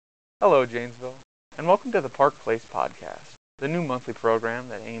Hello, Janesville, and welcome to the Park Place Podcast, the new monthly program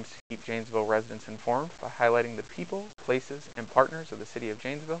that aims to keep Janesville residents informed by highlighting the people, places, and partners of the City of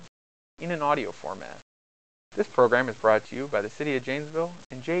Janesville in an audio format. This program is brought to you by the City of Janesville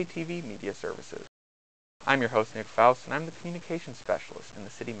and JATV Media Services. I'm your host, Nick Faust, and I'm the Communications Specialist in the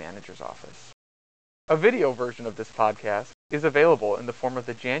City Manager's Office. A video version of this podcast is available in the form of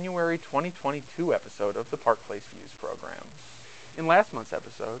the January 2022 episode of the Park Place Views program. In last month's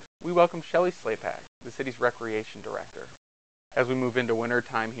episode, we welcomed Shelly Slapak, the city's recreation director. As we move into winter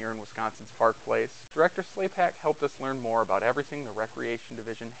time here in Wisconsin's Park Place, Director Slapak helped us learn more about everything the Recreation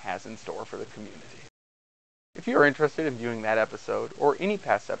Division has in store for the community. If you are interested in viewing that episode, or any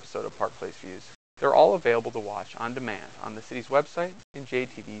past episode of Park Place Views, they're all available to watch on demand on the city's website and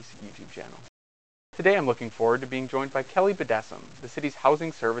JATV's YouTube channel. Today I'm looking forward to being joined by Kelly Bedessem, the city's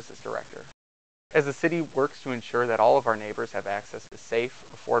Housing Services Director. As the city works to ensure that all of our neighbors have access to safe,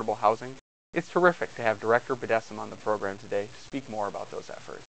 affordable housing, it's terrific to have Director Bedessem on the program today to speak more about those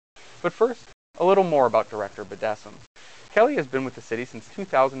efforts. But first, a little more about Director Bedessem. Kelly has been with the city since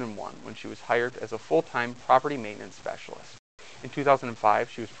 2001 when she was hired as a full-time property maintenance specialist. In 2005,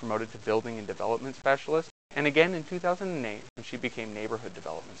 she was promoted to building and development specialist, and again in 2008 when she became neighborhood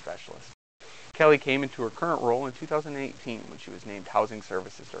development specialist. Kelly came into her current role in 2018 when she was named Housing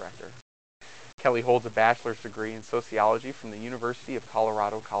Services Director. Kelly holds a bachelor's degree in sociology from the University of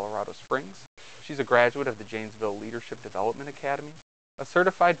Colorado, Colorado Springs. She's a graduate of the Janesville Leadership Development Academy, a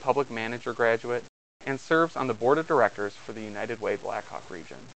certified public manager graduate, and serves on the board of directors for the United Way Blackhawk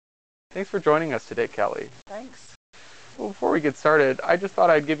region. Thanks for joining us today, Kelly. Thanks. Well, before we get started, I just thought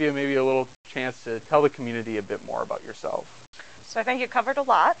I'd give you maybe a little chance to tell the community a bit more about yourself. So I think you covered a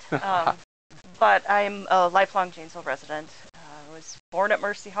lot, but I'm a lifelong Janesville resident. I was born at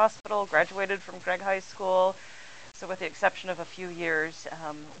Mercy Hospital, graduated from Gregg High School, so with the exception of a few years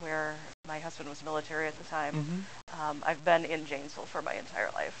where my husband was military at the time, I've been in Janesville for my entire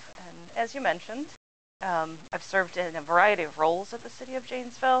life. And as you mentioned, I've served in a variety of roles at the City of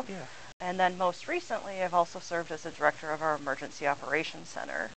Janesville. Yeah. And then most recently, I've also served as the director of our Emergency Operations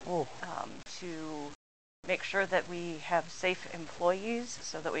Center to make sure that we have safe employees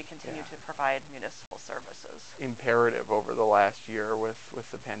so that we continue to provide municipal services. Imperative over the last year with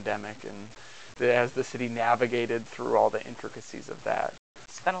the pandemic and as the city navigated through all the intricacies of that.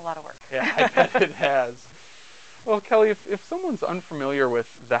 It's been a lot of work. Yeah, I bet it has. Well, Kelly, if someone's unfamiliar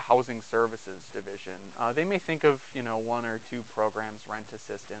with the Housing Services Division, they may think of, one or two programs, rent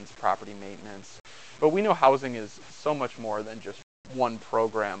assistance, property maintenance, but we know housing is so much more than just one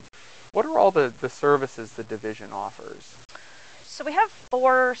program. What are all the services the division offers? So we have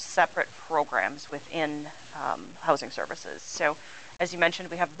 4 separate programs within housing services. So as you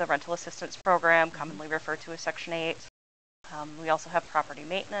mentioned, we have the rental assistance program, commonly referred to as Section 8. We also have property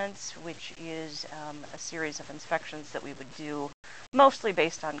maintenance, which is a series of inspections that we would do mostly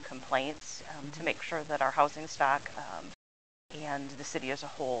based on complaints to make sure that our housing stock and the city as a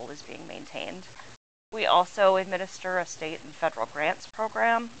whole is being maintained. We also administer a state and federal grants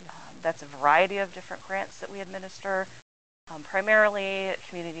program. That's a variety of different grants that we administer, primarily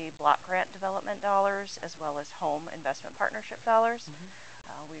community block grant development dollars as well as home investment partnership dollars.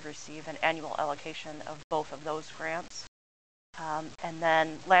 We receive an annual allocation of both of those grants. And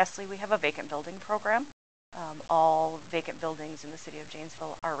then lastly, we have a vacant building program. All vacant buildings in the city of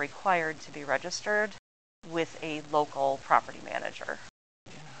Janesville are required to be registered with a local property manager.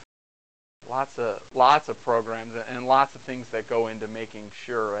 Lots of programs and lots of things that go into making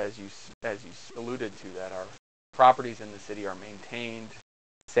sure, as you alluded to, that our properties in the city are maintained,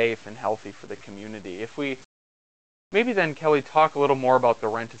 safe, and healthy for the community. If we maybe then, Kelly, talk a little more about the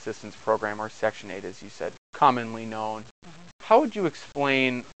rent assistance program, or Section 8, as you said, commonly known. How would you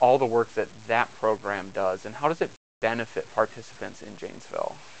explain all the work that program does, and how does it benefit participants in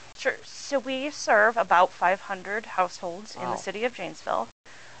Janesville? Sure. So we serve about 500 households in the city of Janesville.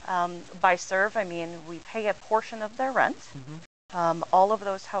 By serve, I mean we pay a portion of their rent. All of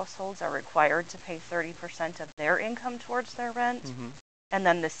those households are required to pay 30% of their income towards their rent, and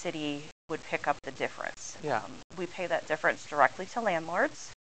then the city would pick up the difference. We pay that difference directly to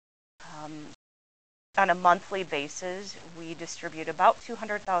landlords. On a monthly basis, we distribute about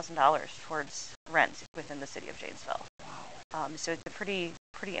 $200,000 towards rent within the city of Janesville. So it's a pretty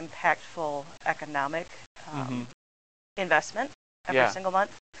impactful economic investment every single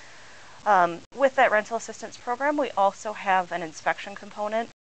month. With that rental assistance program, we also have an inspection component.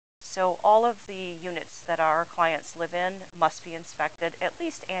 So all of the units that our clients live in must be inspected at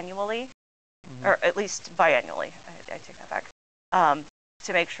least annually, or at least biannually. I take that back.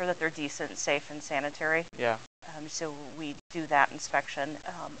 to make sure that they're decent, safe, and sanitary. Yeah. So we do that inspection.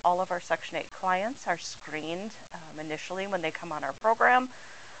 All of our Section 8 clients are screened initially when they come on our program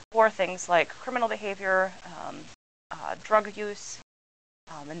for things like criminal behavior, drug use,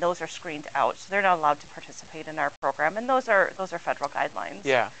 and those are screened out. So they're not allowed to participate in our program, and those are federal guidelines.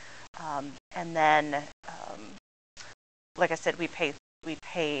 Yeah. And then, like I said, we pay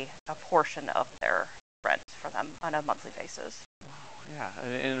a portion of their rent for them on a monthly basis. Wow. Yeah,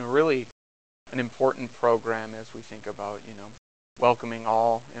 and really an important program as we think about, welcoming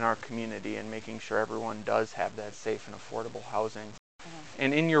all in our community and making sure everyone does have that safe and affordable housing.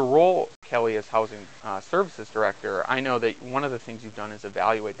 And in your role, Kelly, as Housing Services Director, I know that one of the things you've done is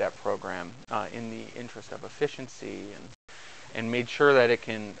evaluate that program in the interest of efficiency and made sure that it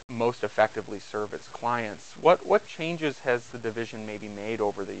can most effectively serve its clients. What changes has the division maybe made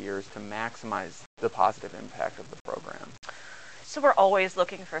over the years to maximize the positive impact of the program? So we're always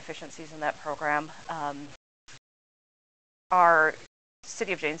looking for efficiencies in that program. Our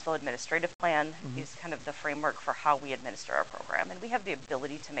City of Janesville administrative plan is kind of the framework for how we administer our program, and we have the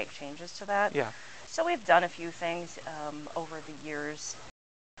ability to make changes to that. Yeah. So we've done a few things over the years.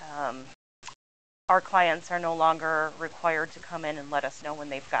 Our clients are no longer required to come in and let us know when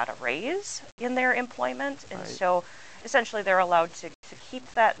they've got a raise in their employment, and so essentially they're allowed to keep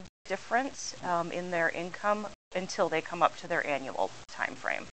that difference in their income until they come up to their annual time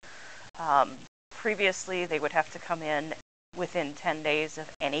frame. Previously, they would have to come in within 10 days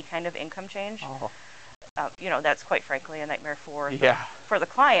of any kind of income change. That's quite frankly a nightmare for the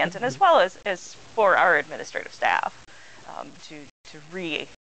client, and as well as for our administrative staff to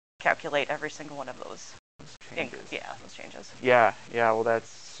recalculate every single one of those changes. Those changes. Yeah. Well, that's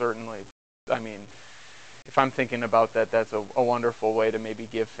certainly, if I'm thinking about that, that's a wonderful way to maybe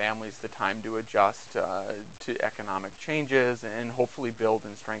give families the time to adjust to economic changes and hopefully build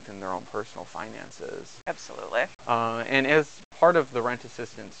and strengthen their own personal finances. Absolutely. And as part of the rent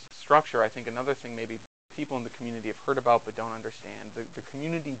assistance structure, I think another thing maybe people in the community have heard about but don't understand, the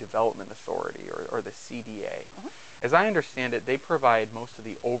Community Development Authority, or the CDA. As I understand it, they provide most of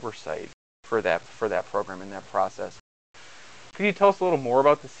the oversight for that program and that process. Could you tell us a little more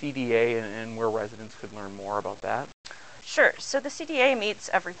about the CDA and where residents could learn more about that? Sure. So the CDA meets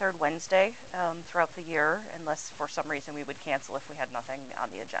every third Wednesday throughout the year, unless for some reason we would cancel if we had nothing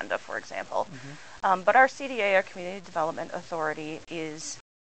on the agenda, for example. But our CDA, our Community Development Authority, is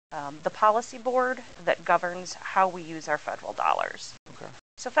the policy board that governs how we use our federal dollars. Okay.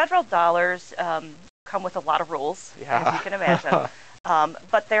 So federal dollars come with a lot of rules, as you can imagine.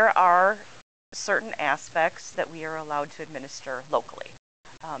 But there are certain aspects that we are allowed to administer locally.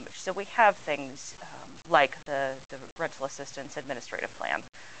 So we have things like the rental assistance administrative plan,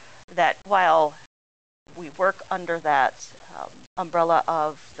 that while we work under that umbrella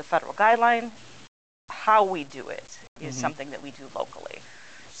of the federal guideline, how we do it is something that we do locally.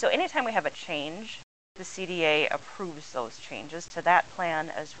 So anytime we have a change, the CDA approves those changes to that plan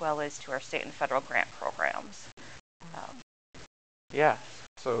as well as to our state and federal grant programs.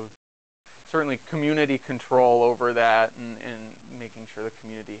 So certainly community control over that and making sure the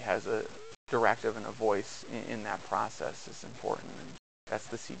community has a directive and a voice in that process is important, and that's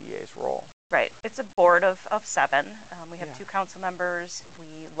the CDA's role. Right. It's a board of 7. We have 2 council members.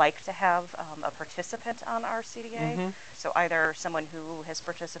 We like to have a participant on our CDA. So either someone who has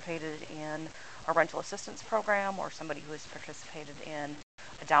participated in a rental assistance program or somebody who has participated in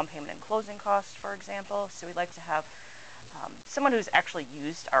a down payment and closing cost, for example. So we like to have someone who's actually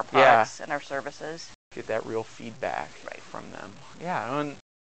used our products and our services. Get that real feedback from them. And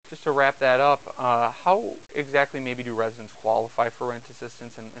just to wrap that up, how exactly maybe do residents qualify for rent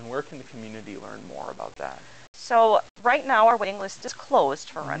assistance, and where can the community learn more about that? So right now our waiting list is closed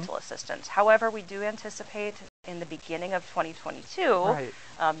for rental assistance. However, we do anticipate in the beginning of 2022,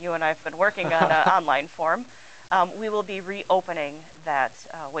 you and I have been working on an online form, we will be reopening that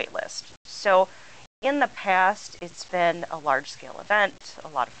wait list. So in the past, it's been a large-scale event, a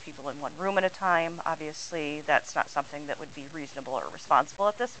lot of people in one room at a time. Obviously, that's not something that would be reasonable or responsible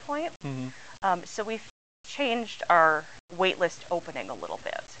at this point. So we've changed our wait list opening a little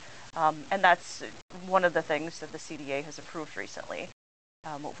bit. And that's one of the things that the CDA has approved recently.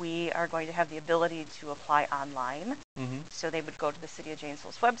 We are going to have the ability to apply online. So they would go to the City of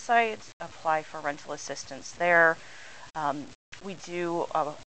Janesville's website, apply for rental assistance there. We do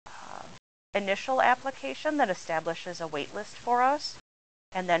a initial application that establishes a wait list for us,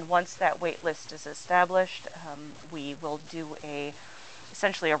 and then once that wait list is established, we will do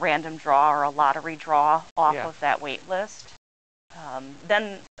essentially a random draw or a lottery draw off of that wait list.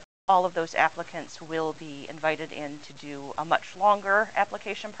 Then all of those applicants will be invited in to do a much longer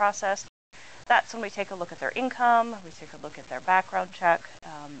application process. That's when we take a look at their income, we take a look at their background check,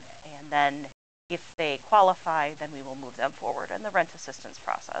 and then if they qualify, then we will move them forward in the rent assistance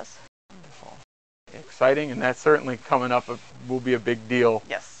process. Wonderful. Exciting, and that's certainly coming up will be a big deal.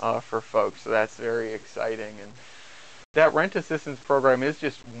 Yes. For folks, so that's very exciting. And that rent assistance program is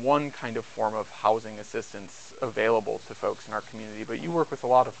just one kind of form of housing assistance available to folks in our community, but you work with a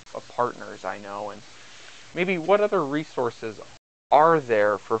lot of partners, I know, and maybe what other resources are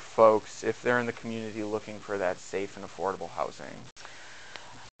there for folks if they're in the community looking for that safe and affordable housing?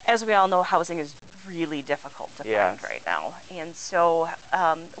 As we all know, housing is really difficult to find right now. And so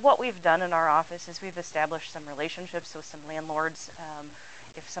what we've done in our office is we've established some relationships with some landlords.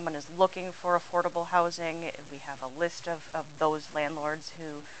 If someone is looking for affordable housing, we have a list of those landlords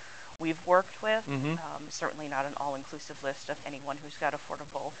who we've worked with. Certainly not an all-inclusive list of anyone who's got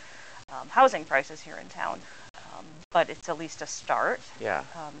affordable housing prices here in town. But it's at least a start. Yeah.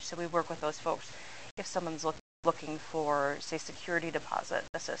 So we work with those folks. If someone's looking for, say, security deposit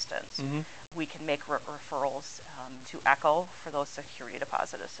assistance, we can make referrals to ECHO for those security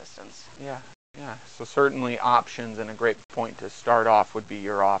deposit assistance. Yeah. So certainly options, and a great point to start off would be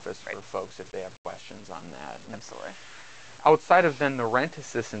your office for folks if they have questions on that. Absolutely. Outside of then the rent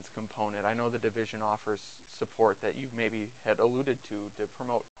assistance component, I know the division offers support that you maybe had alluded to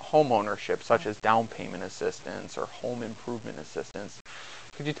promote home ownership, such as down payment assistance or home improvement assistance.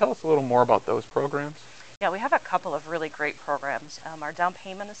 Could you tell us a little more about those programs? Yeah, we have a couple of really great programs. Our down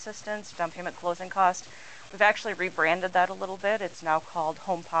payment assistance, down payment closing cost, we've actually rebranded that a little bit. It's now called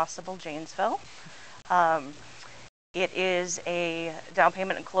Home Possible Janesville. It is a down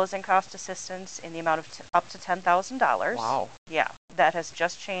payment and closing cost assistance in the amount of up to $10,000. Wow. Yeah, that has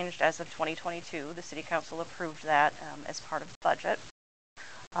just changed as of 2022. The City Council approved that as part of the budget.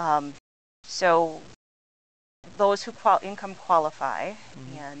 So those who income qualify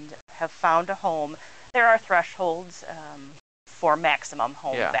and have found a home, there are thresholds for maximum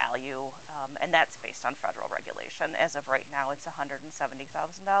home value, and that's based on federal regulation. As of right now, it's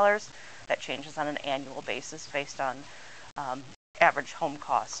 $170,000. That changes on an annual basis based on average home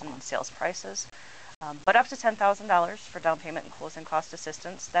costs and sales prices. But up to $10,000 for down payment and closing cost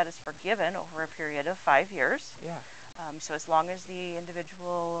assistance, that is forgiven over a period of 5 years. Yeah. So as long as the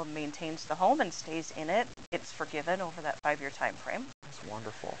individual maintains the home and stays in it, it's forgiven over that 5-year time frame. That's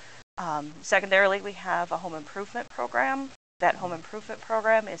wonderful. Secondarily, we have a home improvement program. That home improvement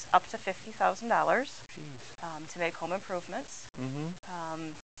program is up to $50,000 to make home improvements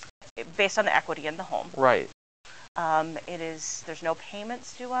based on the equity in the home. Right. There's no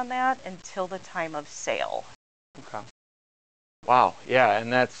payments due on that until the time of sale. Okay. Wow. Yeah,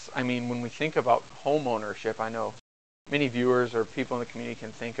 and that's, I mean, when we think about home ownership, I know many viewers or people in the community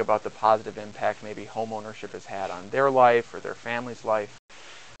can think about the positive impact maybe home ownership has had on their life or their family's life.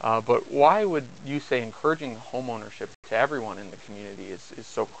 But why would you say encouraging home ownership to everyone in the community is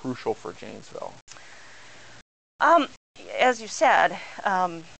so crucial for Janesville? As you said,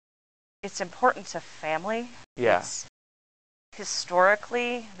 it's important to family. Yeah.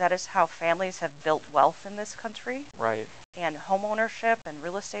 Historically, that is how families have built wealth in this country. Right. And home ownership and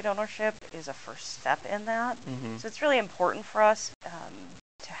real estate ownership is a first step in that. So it's really important for us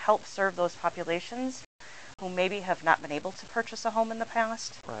to help serve those populations who maybe have not been able to purchase a home in the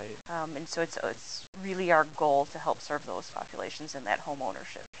past. Right. And so it's really our goal to help serve those populations in that home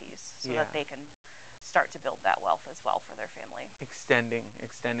ownership piece so that they can start to build that wealth as well for their family.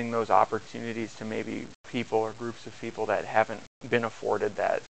 Extending those opportunities to maybe people or groups of people that haven't been afforded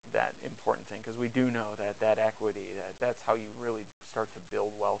that important thing, because we do know that equity, that's how you really start to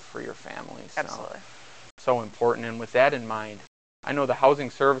build wealth for your family. Absolutely. So important. And with that in mind, I know the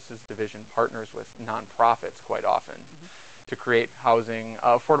Housing Services Division partners with nonprofits quite often to create housing,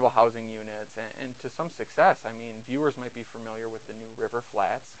 affordable housing units, and to some success. I mean, viewers might be familiar with the new River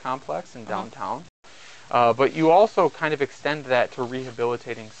Flats complex in downtown, but you also kind of extend that to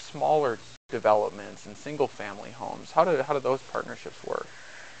rehabilitating smaller developments and single-family homes. How do those partnerships work?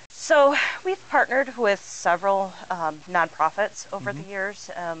 So we've partnered with several nonprofits over the years.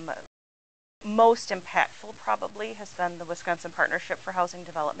 Most impactful probably has been the Wisconsin Partnership for Housing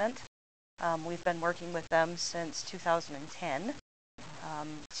Development. We've been working with them since 2010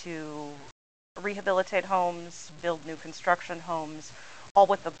 to rehabilitate homes, build new construction homes, all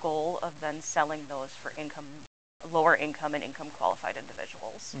with the goal of then selling those for lower income and income qualified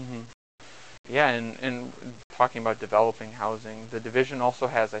individuals. Yeah, and talking about developing housing, the division also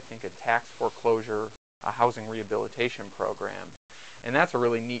has, I think, a tax foreclosure housing rehabilitation program. And that's a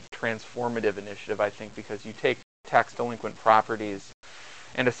really neat transformative initiative, I think, because you take tax delinquent properties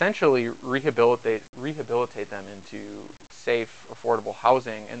and essentially rehabilitate them into safe, affordable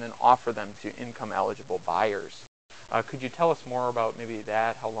housing, and then offer them to income-eligible buyers. Could you tell us more about maybe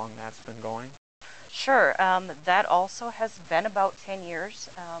that, how long that's been going? Sure. That also has been about 10 years.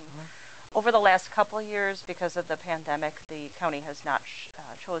 Over the last couple of years, because of the pandemic, the county has not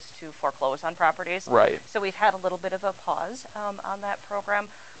chose to foreclose on properties. Right. So we've had a little bit of a pause on that program.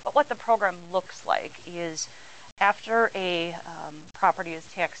 But what the program looks like is after a property is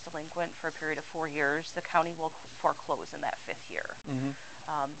tax delinquent for a period of 4 years, the county will foreclose in that 5th year.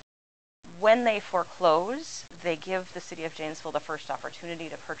 When they foreclose, they give the city of Janesville the first opportunity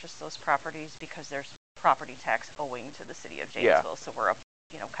to purchase those properties because there's property tax owing to the city of Janesville. So we're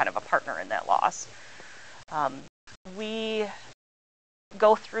kind of a partner in that loss. We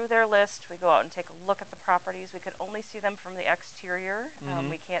go through their list. We go out and take a look at the properties. We can only see them from the exterior.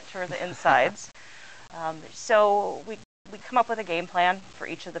 We can't tour the insides. So we come up with a game plan for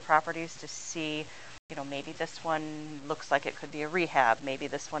each of the properties to see, maybe this one looks like it could be a rehab. Maybe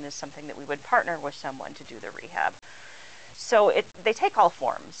this one is something that we would partner with someone to do the rehab. So they take all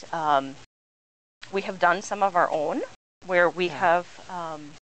forms. We have done some of our own where we have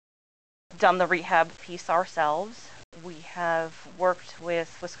done the rehab piece ourselves. We have worked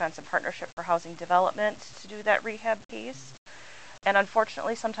with Wisconsin Partnership for Housing Development to do that rehab piece. And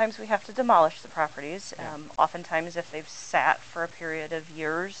unfortunately, sometimes we have to demolish the properties. Oftentimes, if they've sat for a period of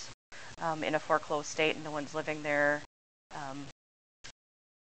years in a foreclosed state and no one's living there,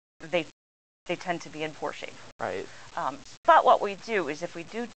 they tend to be in poor shape. Right. But what we do is if we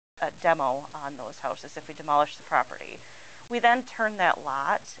do a demo on those houses, if we demolish the property, we then turn that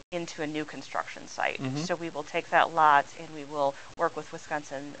lot into a new construction site. So we will take that lot and we will work with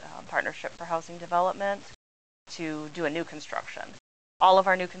Wisconsin Partnership for Housing Development to do a new construction. All of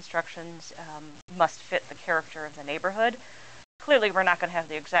our new constructions must fit the character of the neighborhood. Clearly, we're not going to have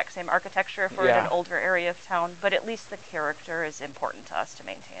the exact same architecture if we're in an older area of town, but at least the character is important to us to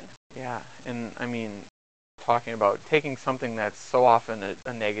maintain. Yeah, and I mean, talking about taking something that's so often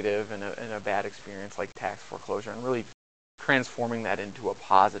a negative and a bad experience like tax foreclosure and really transforming that into a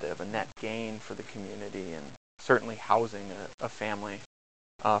positive, a net gain for the community, and certainly housing a family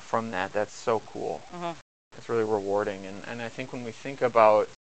from that. That's so cool. It's really rewarding. And I think when we think about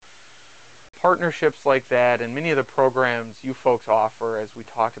partnerships like that, and many of the programs you folks offer, as we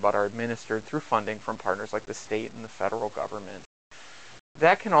talked about, are administered through funding from partners like the state and the federal government,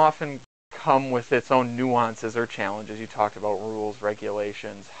 that can often come with its own nuances or challenges. You talked about rules,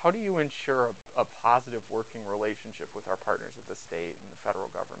 regulations. How do you ensure a positive working relationship with our partners at the state and the federal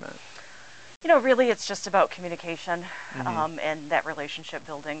government? Really it's just about communication and that relationship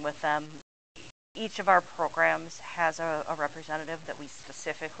building with them. Each of our programs has a representative that we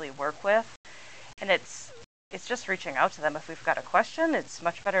specifically work with, and it's just reaching out to them. If we've got a question, it's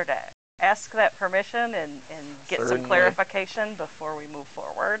much better to ask that permission and get some clarification before we move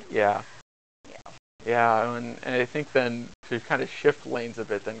forward. Yeah, and I think then to kind of shift lanes a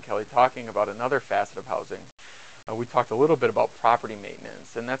bit then, Kelly, talking about another facet of housing, we talked a little bit about property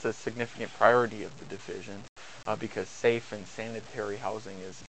maintenance, and that's a significant priority of the division because safe and sanitary housing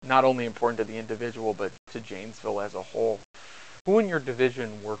is not only important to the individual but to Janesville as a whole. Who in your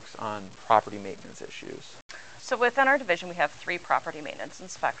division works on property maintenance issues? So within our division, we have 3 property maintenance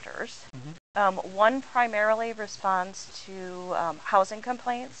inspectors. One primarily responds to housing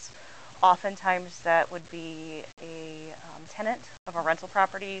complaints. Oftentimes that would be a tenant of a rental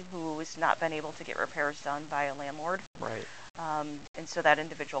property who has not been able to get repairs done by a landlord. Right. And so that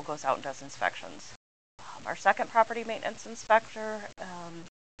individual goes out and does inspections. Our second property maintenance inspector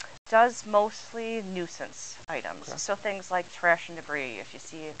does mostly nuisance items. Okay. So things like trash and debris, if you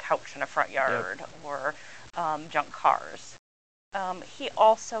see a couch in a front yard, or junk cars. He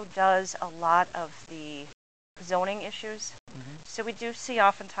also does a lot of the zoning issues. So we do see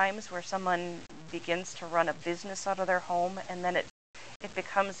oftentimes where someone begins to run a business out of their home and then it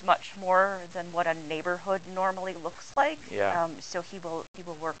becomes much more than what a neighborhood normally looks like. So he will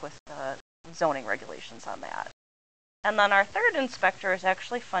work with the zoning regulations on that. And then our third inspector is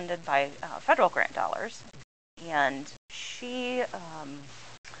actually funded by federal grant dollars, and she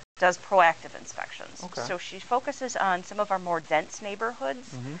does proactive inspections. Okay. So she focuses on some of our more dense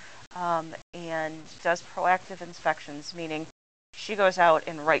neighborhoods and does proactive inspections, meaning she goes out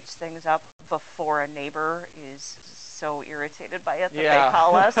and writes things up before a neighbor is so irritated by it that they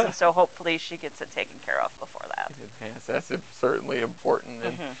call us, and so hopefully she gets it taken care of before that. Yes, that's certainly important.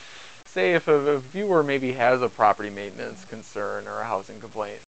 And say if a viewer maybe has a property maintenance concern or a housing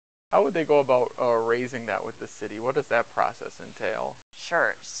complaint, how would they go about raising that with the city? What does that process entail?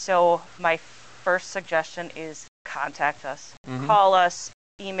 Sure. So my first suggestion is contact us. Call us.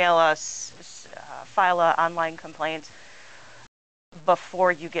 email us, file an online complaint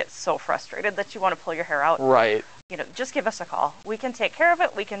before you get so frustrated that you want to pull your hair out. Right. Just give us a call. We can take care of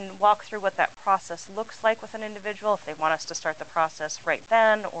it. We can walk through what that process looks like with an individual if they want us to start the process right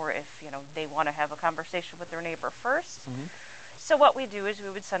then, or if, they want to have a conversation with their neighbor first. Mm-hmm. So what we do is we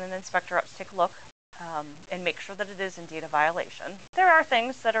would send an inspector up to take a look and make sure that it is indeed a violation. There are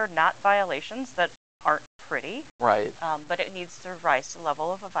things that are not violations that aren't pretty. Right. But it needs to rise to the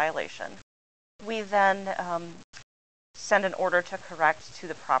level of a violation. We then send an order to correct to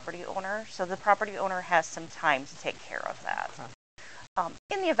the property owner, so the property owner has some time to take care of that. Okay.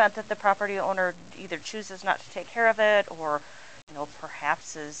 In the event that the property owner either chooses not to take care of it, or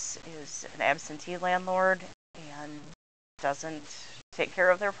perhaps is an absentee landlord and doesn't take care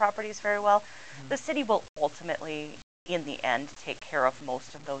of their properties very well, the city will ultimately, in the end, take care of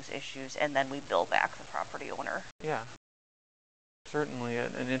most of those issues, and then we bill back the property owner. Yeah, certainly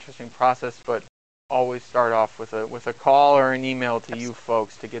an interesting process, but always start off with a call or an email to you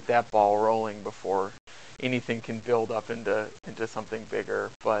folks to get that ball rolling before anything can build up into something bigger.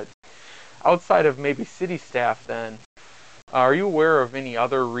 But outside of maybe city staff, then, are you aware of any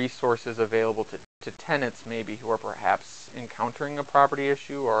other resources available to tenants maybe who are perhaps encountering a property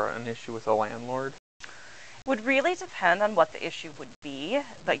issue or an issue with a landlord? Would really depend on what the issue would be,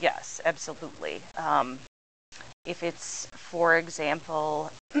 but yes, absolutely. If it's, for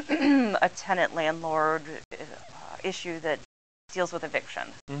example, a tenant-landlord issue that deals with eviction,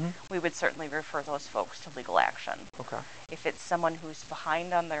 we would certainly refer those folks to legal action. Okay. If it's someone who's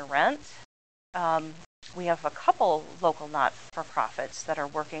behind on their rent, we have a couple local not-for-profits that are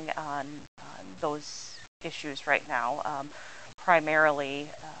working on those issues right now. Primarily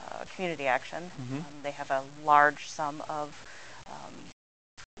community action. They have a large sum of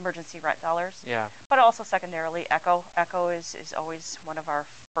emergency rent dollars. Yeah. But also secondarily, ECHO. ECHO is always one of our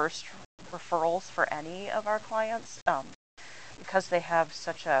first referrals for any of our clients because they have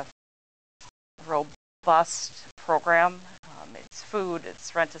such a robust program. It's food,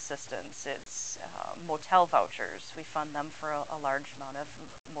 it's rent assistance, it's motel vouchers. We fund them for a large amount of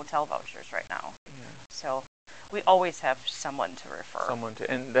motel vouchers right now. Yeah. So we always have someone to refer.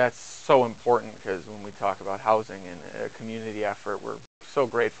 And that's so important because when we talk about housing and a community effort, we're so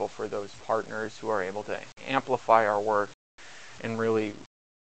grateful for those partners who are able to amplify our work and really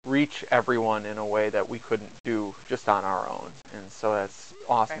reach everyone in a way that we couldn't do just on our own. And so that's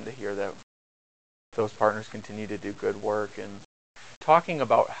awesome to hear that those partners continue to do good work. And talking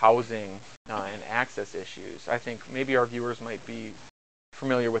about housing and access issues, I think maybe our viewers might be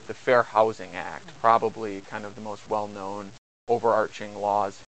familiar with the Fair Housing Act, probably kind of the most well-known overarching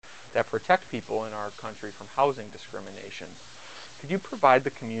laws that protect people in our country from housing discrimination. Could you provide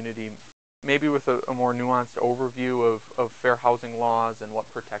the community maybe with a more nuanced overview of fair housing laws and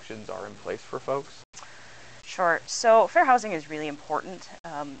what protections are in place for folks? Sure. So fair housing is really important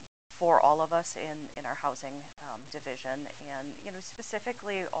for all of us in our housing division, and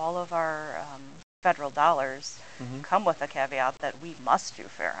specifically all of our federal dollars come with a caveat that we must do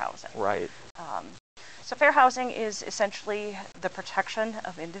fair housing. Right. So fair housing is essentially the protection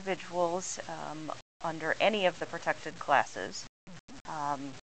of individuals under any of the protected classes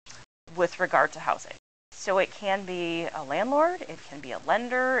with regard to housing. So it can be a landlord, it can be a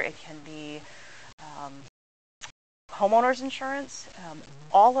lender, it can be homeowners insurance.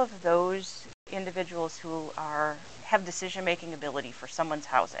 All of those individuals who have decision-making ability for someone's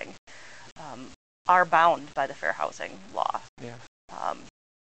housing are bound by the fair housing law. Yeah.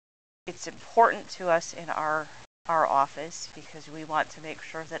 It's important to us in our office because we want to make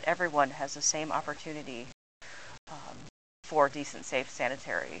sure that everyone has the same opportunity for decent, safe,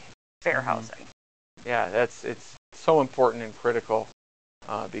 sanitary, fair housing. Yeah, it's so important and critical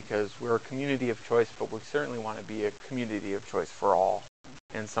because we're a community of choice, but we certainly want to be a community of choice for all.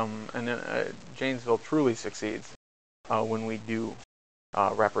 And Janesville truly succeeds when we do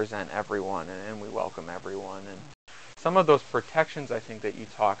represent everyone and we welcome everyone. And some of those protections I think that you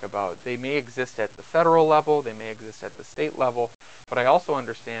talk about, they may exist at the federal level, they may exist at the state level, but I also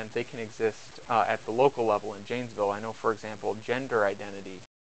understand they can exist at the local level in Janesville. I know, for example, gender identity,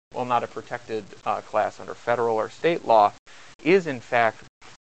 while not a protected class under federal or state law, is in fact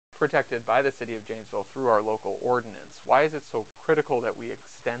protected by the city of Janesville through our local ordinance. Why is it so critical that we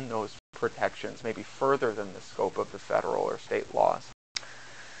extend those protections maybe further than the scope of the federal or state laws?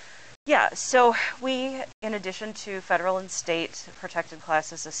 Yeah, so we, in addition to federal and state protected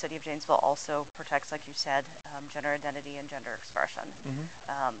classes, the city of Janesville also protects, like you said, gender identity and gender expression.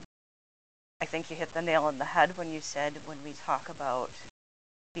 I think you hit the nail on the head when you said when we talk about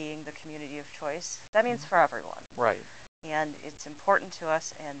being the community of choice, that means for everyone. Right. And it's important to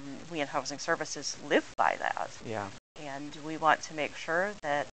us, and we in Housing Services live by that. Yeah. And we want to make sure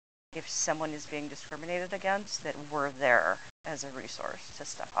that if someone is being discriminated against, that we're there as a resource to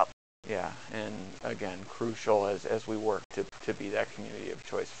step up. Yeah, and again, crucial as we work to be that community of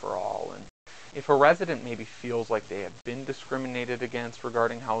choice for all. And if a resident maybe feels like they have been discriminated against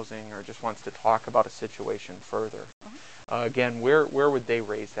regarding housing, or just wants to talk about a situation further, again, where would they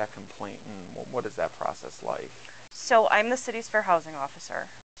raise that complaint, and what is that process like? So I'm the city's fair housing officer.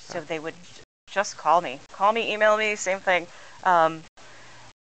 So they would just call me, email me, same thing.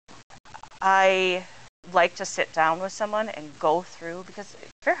 I like to sit down with someone and go through, because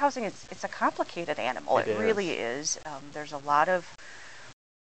fair housing it's a complicated animal. It really is. There's a lot of,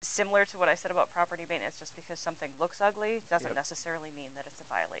 similar to what I said about property maintenance, just because something looks ugly doesn't necessarily mean that it's a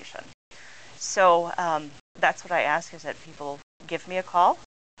violation. So that's what I ask, is that people give me a call.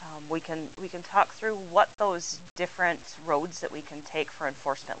 We can talk through what those different roads that we can take for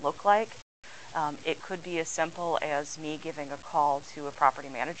enforcement look like. It could be as simple as me giving a call to a property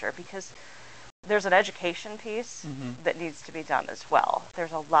manager, because there's an education piece that needs to be done as well.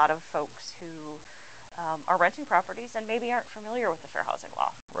 There's a lot of folks who are renting properties and maybe aren't familiar with the fair housing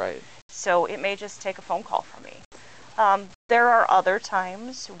law. Right. So it may just take a phone call from me. There are other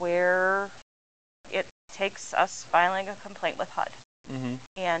times where it takes us filing a complaint with HUD.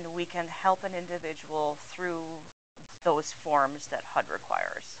 And we can help an individual through those forms that HUD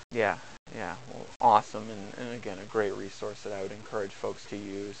requires. Yeah. Well, awesome, and again, a great resource that I would encourage folks to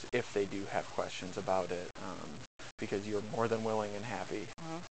use if they do have questions about it, because you're more than willing and happy,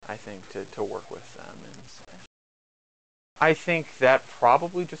 I think, to work with them. And I think that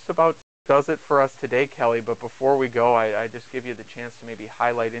probably just about does it for us today, Kelly. But before we go, I just give you the chance to maybe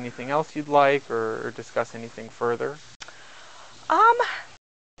highlight anything else you'd like, or discuss anything further.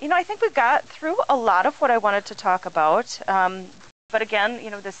 I think we've got through a lot of what I wanted to talk about. But again,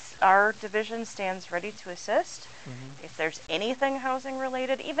 our division stands ready to assist. If there's anything housing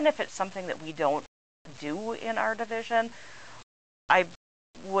related, even if it's something that we don't do in our division, I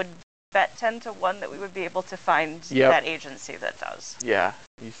would bet 10 to 1 that we would be able to find that agency that does. Yeah,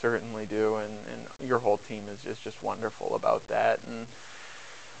 you certainly do, and your whole team is just wonderful about that. And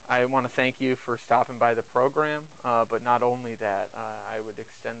I want to thank you for stopping by the program, but not only that, I would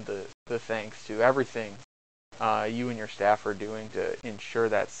extend the thanks to everything you and your staff are doing to ensure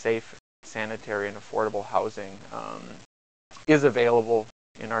that safe, sanitary, and affordable housing is available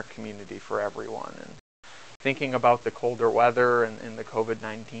in our community for everyone. And thinking about the colder weather and the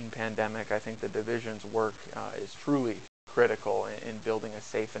COVID-19 pandemic, I think the division's work is truly critical in building a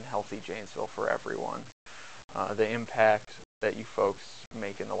safe and healthy Janesville for everyone. The impact that you folks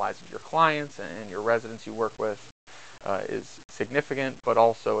make in the lives of your clients and your residents you work with is significant, but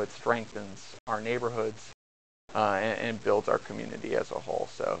also it strengthens our neighborhoods and builds our community as a whole.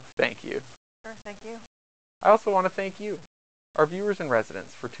 So thank you. Sure, thank you. I also want to thank you, our viewers and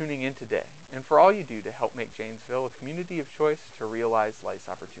residents, for tuning in today, and for all you do to help make Janesville a community of choice to realize life's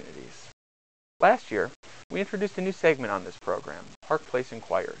opportunities. Last year, we introduced a new segment on this program, Park Place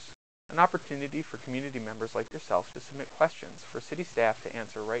Inquires, an opportunity for community members like yourself to submit questions for city staff to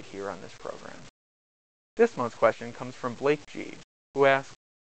answer right here on this program. This month's question comes from Blake G., who asks,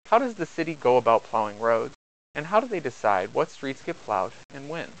 how does the city go about plowing roads, and how do they decide what streets get plowed and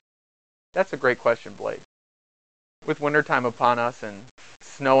when? That's a great question, Blake. With wintertime upon us and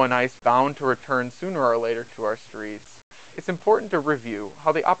snow and ice bound to return sooner or later to our streets, it's important to review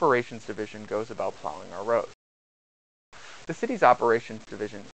how the Operations Division goes about plowing our roads. The city's Operations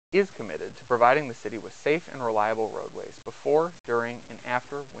Division is committed to providing the city with safe and reliable roadways before, during, and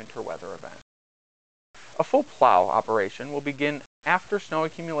after winter weather events. A full plow operation will begin after snow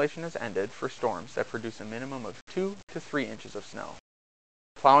accumulation has ended for storms that produce a minimum of 2 to 3 inches of snow.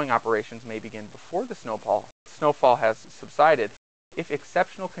 Plowing operations may begin before the snowfall has subsided if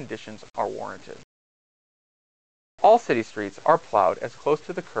exceptional conditions are warranted. All city streets are plowed as close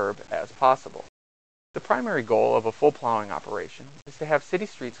to the curb as possible. The primary goal of a full plowing operation is to have city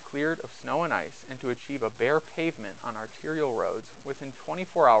streets cleared of snow and ice and to achieve a bare pavement on arterial roads within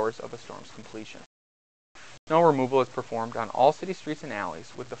 24 hours of a storm's completion. Snow removal is performed on all city streets and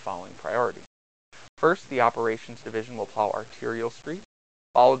alleys with the following priority. First, the Operations Division will plow arterial streets,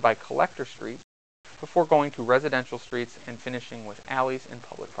 followed by collector streets, before going to residential streets and finishing with alleys and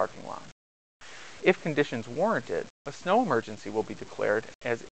public parking lots. If conditions warranted, a snow emergency will be declared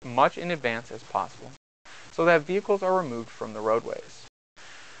as much in advance as possible, so that vehicles are removed from the roadways.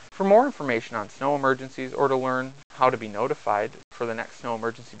 For more information on snow emergencies or to learn how to be notified for the next snow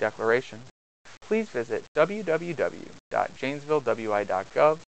emergency declaration, please visit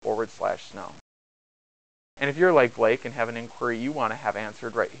www.janesvillewi.gov/snow. And if you're like Blake and have an inquiry you want to have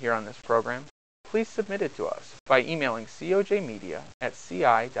answered right here on this program, please submit it to us by emailing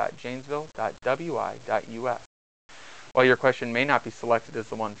cojmedia@ci.janesville.wi.us. While your question may not be selected as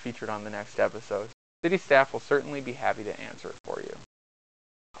the one featured on the next episode, city staff will certainly be happy to answer it for you.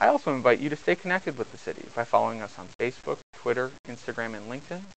 I also invite you to stay connected with the city by following us on Facebook, Twitter, Instagram, and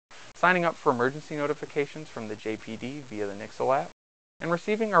LinkedIn, signing up for emergency notifications from the JPD via the Nixle app, and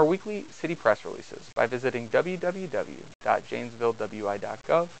receiving our weekly city press releases by visiting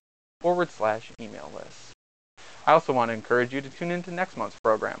www.janesville.wi.gov/email lists. I also want to encourage you to tune into next month's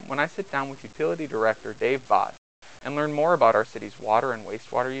program when I sit down with Utility Director Dave Bott and learn more about our city's water and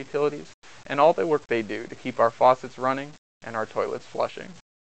wastewater utilities and all the work they do to keep our faucets running and our toilets flushing.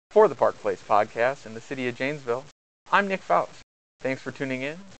 For the Park Place Podcast in the city of Janesville, I'm Nick Faust. Thanks for tuning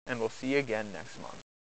in, and we'll see you again next month.